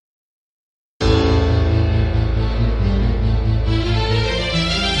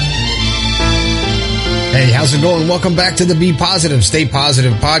Hey, how's it going? Welcome back to the Be Positive, Stay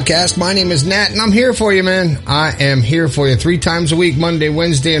Positive podcast. My name is Nat, and I'm here for you, man. I am here for you 3 times a week, Monday,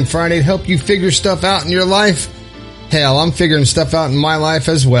 Wednesday, and Friday, to help you figure stuff out in your life. Hell, I'm figuring stuff out in my life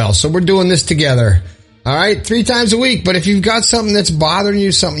as well, so we're doing this together. All right, 3 times a week, but if you've got something that's bothering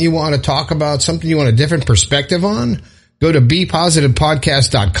you, something you want to talk about, something you want a different perspective on, go to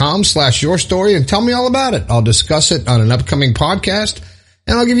bepositivepodcast.com/yourstory and tell me all about it. I'll discuss it on an upcoming podcast.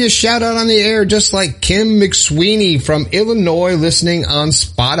 And I'll give you a shout out on the air, just like Kim McSweeney from Illinois, listening on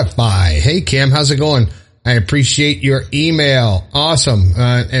Spotify. Hey, Kim, how's it going? I appreciate your email. Awesome.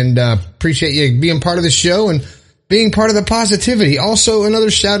 And appreciate you being part of the show and being part of the positivity. Also,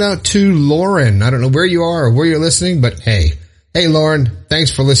 another shout out to Lauren. I don't know where you are or where you're listening, but hey, Lauren, thanks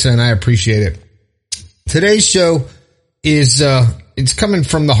for listening. I appreciate it. Today's show is, it's coming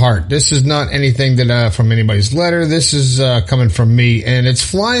from the heart. This is not anything that from anybody's letter. This is coming from me, and it's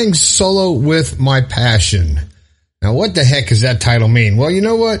Flying Solo with My Passion. Now, what the heck does that title mean? Well, you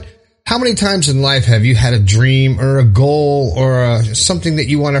know what? How many times in life have you had a dream or a goal or something that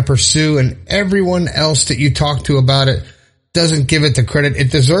you want to pursue, and everyone else that you talk to about it doesn't give it the credit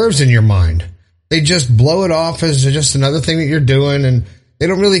it deserves in your mind? They just blow it off as just another thing that you're doing, and they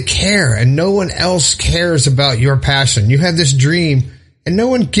don't really care, and no one else cares about your passion. You had this dream, and no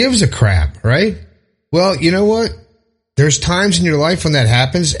one gives a crap, right? Well, you know what? There's times in your life when that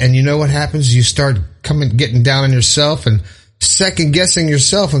happens, and you know what happens? You start getting down on yourself and second-guessing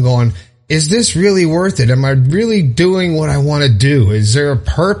yourself and going, is this really worth it? Am I really doing what I want to do? Is there a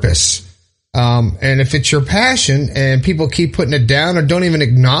purpose? And if it's your passion and people keep putting it down or don't even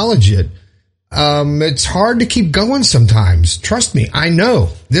acknowledge it, it's hard to keep going sometimes. Trust me, I know.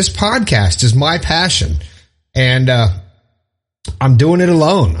 This podcast is my passion, and I'm doing it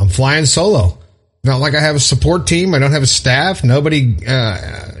alone. I'm flying solo. Not like I have a support team. I don't have a staff. Nobody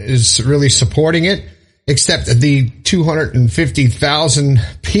is really supporting it except the 250,000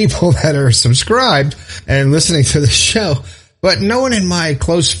 people that are subscribed and listening to the show. But no one in my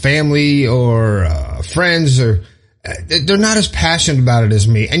close family or friends, or they're not as passionate about it as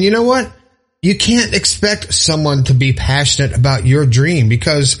me. And you know what? You can't expect someone to be passionate about your dream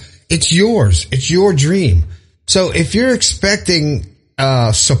because it's yours. It's your dream. So if you're expecting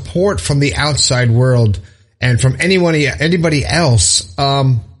support from the outside world and from anybody else,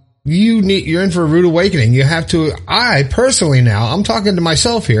 you're in for a rude awakening. You have to, I personally now, I'm talking to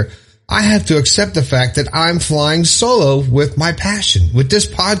myself here, I have to accept the fact that I'm flying solo with my passion, with this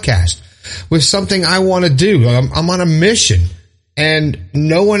podcast, with something I want to do. I'm on a mission, and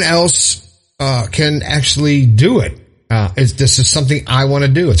no one else can actually do it. This is something I want to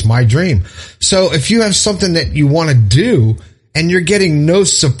do. It's my dream. So if you have something that you want to do and you're getting no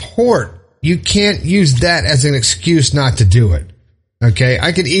support, you can't use that as an excuse not to do it. Okay.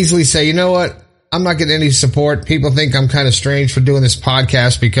 I could easily say, you know what? I'm not getting any support. People think I'm kind of strange for doing this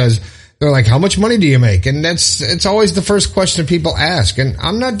podcast because they're like, how much money do you make? And it's always the first question people ask. And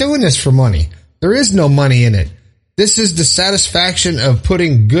I'm not doing this for money. There is no money in it. This is the satisfaction of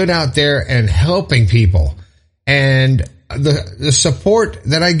putting good out there and helping people. And the support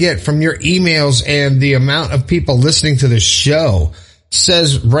that I get from your emails and the amount of people listening to the show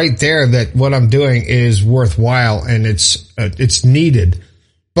says right there that what I'm doing is worthwhile and it's needed.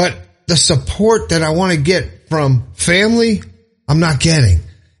 But the support that I want to get from family, I'm not getting.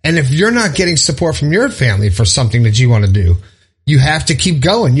 And if you're not getting support from your family for something that you want to do, you have to keep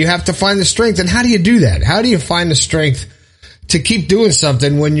going. You have to find the strength. And how do you do that? How do you find the strength to keep doing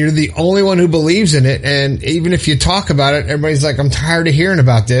something when you're the only one who believes in it? And even if you talk about it, everybody's like, I'm tired of hearing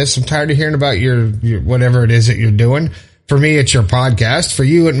about this. I'm tired of hearing about your whatever it is that you're doing. For me, it's your podcast. For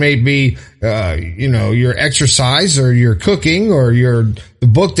you, it may be, your exercise or your cooking or the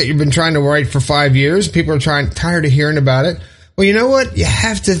book that you've been trying to write for 5 years. People are tired of hearing about it. Well, you know what? You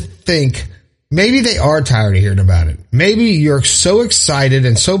have to think, maybe they are tired of hearing about it. Maybe you're so excited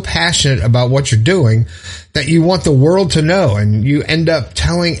and so passionate about what you're doing that you want the world to know, and you end up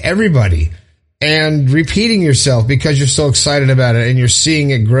telling everybody and repeating yourself because you're so excited about it and you're seeing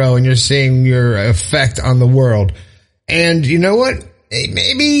it grow and you're seeing your effect on the world. And you know what?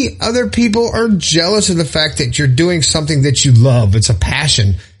 Maybe other people are jealous of the fact that you're doing something that you love. It's a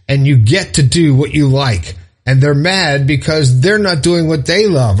passion and you get to do what you like. And they're mad because they're not doing what they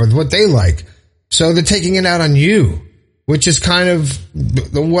love or what they like. So they're taking it out on you, which is kind of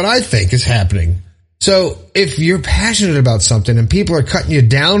what I think is happening. So if you're passionate about something and people are cutting you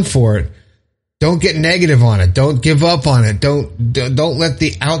down for it, don't get negative on it. Don't give up on it. Don't let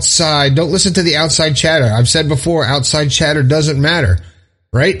don't listen to the outside chatter. I've said before, outside chatter doesn't matter,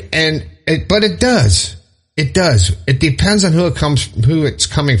 right? But it does. It does. It depends on who it's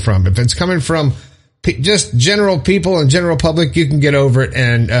coming from. If it's coming from just general people and general public, you can get over it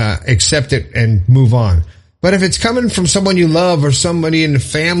and accept it and move on. But if it's coming from someone you love or somebody in the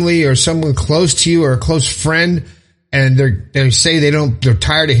family or someone close to you or a close friend, and they say they're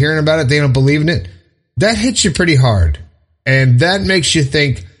tired of hearing about it, they don't believe in it, that hits you pretty hard. And that makes you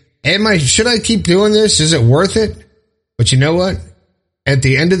think, should I keep doing this? Is it worth it? But you know what? At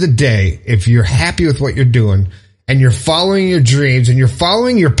the end of the day, if you're happy with what you're doing and you're following your dreams and you're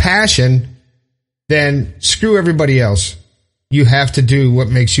following your passion, then screw everybody else. You have to do what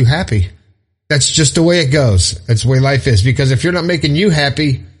makes you happy. That's just the way it goes. That's the way life is. Because if you're not making you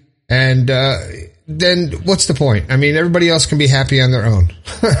happy, and then what's the point? I mean, everybody else can be happy on their own,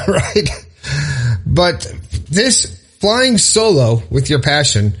 right? But this flying solo with your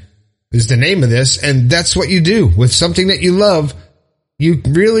passion is the name of this, and that's what you do with something that you love. You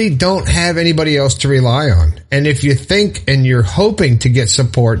really don't have anybody else to rely on. And if you think and you're hoping to get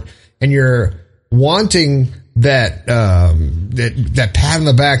support and you're wanting that pat on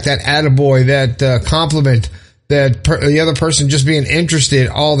the back, that attaboy, that compliment, that the other person just being interested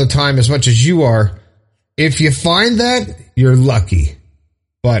all the time as much as you are, if you find that, you're lucky.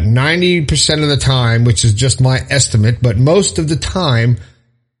 But 90% of the time, which is just my estimate, but most of the time,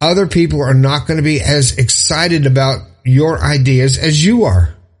 other people are not going to be as excited about your ideas as you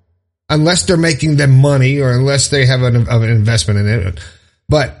are, unless they're making them money or unless they have an investment in it.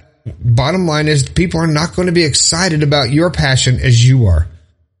 But bottom line is, people are not going to be excited about your passion as you are.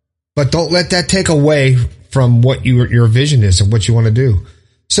 But don't let that take away from what your vision is and what you want to do.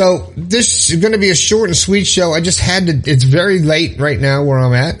 So this is going to be a short and sweet show. I just had to, it's very late right now where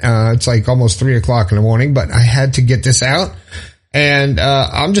I'm at. It's like almost 3:00 in the morning, but I had to get this out. And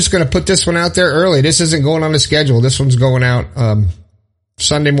I'm just going to put this one out there early. This isn't going on the schedule. This one's going out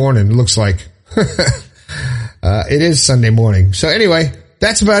Sunday morning, it looks like. It is Sunday morning. So anyway,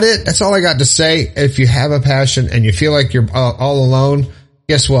 that's about it. That's all I got to say. If you have a passion and you feel like you're all alone,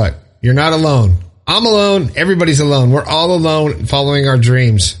 guess what? You're not alone. I'm alone. Everybody's alone. We're all alone following our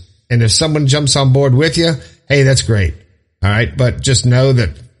dreams. And if someone jumps on board with you, hey, that's great. All right. But just know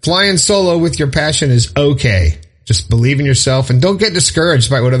that flying solo with your passion is okay. Just believe in yourself and don't get discouraged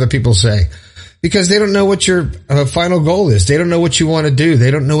by what other people say, because they don't know what your final goal is. They don't know what you want to do.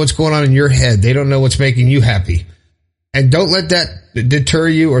 They don't know what's going on in your head. They don't know what's making you happy. And don't let that deter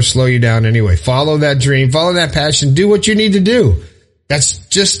you or slow you down anyway. Follow that dream. Follow that passion. Do what you need to do. That's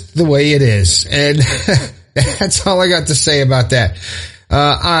just the way it is. And that's all I got to say about that.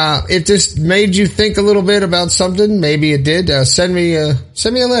 If this made you think a little bit about something, maybe it did, send me a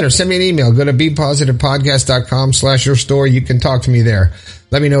letter, send me an email. Go to bepositivepodcast.com/yourstory. You can talk to me there.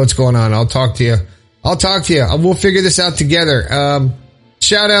 Let me know what's going on. I'll talk to you. We'll figure this out together.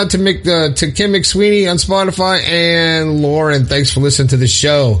 Shout out to Kim McSweeney on Spotify and Lauren. Thanks for listening to the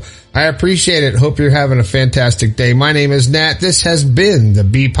show. I appreciate it. Hope you're having a fantastic day. My name is Nat. This has been the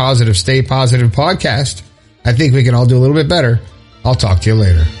Be Positive, Stay Positive podcast. I think we can all do a little bit better. I'll talk to you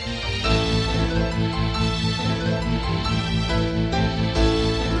later.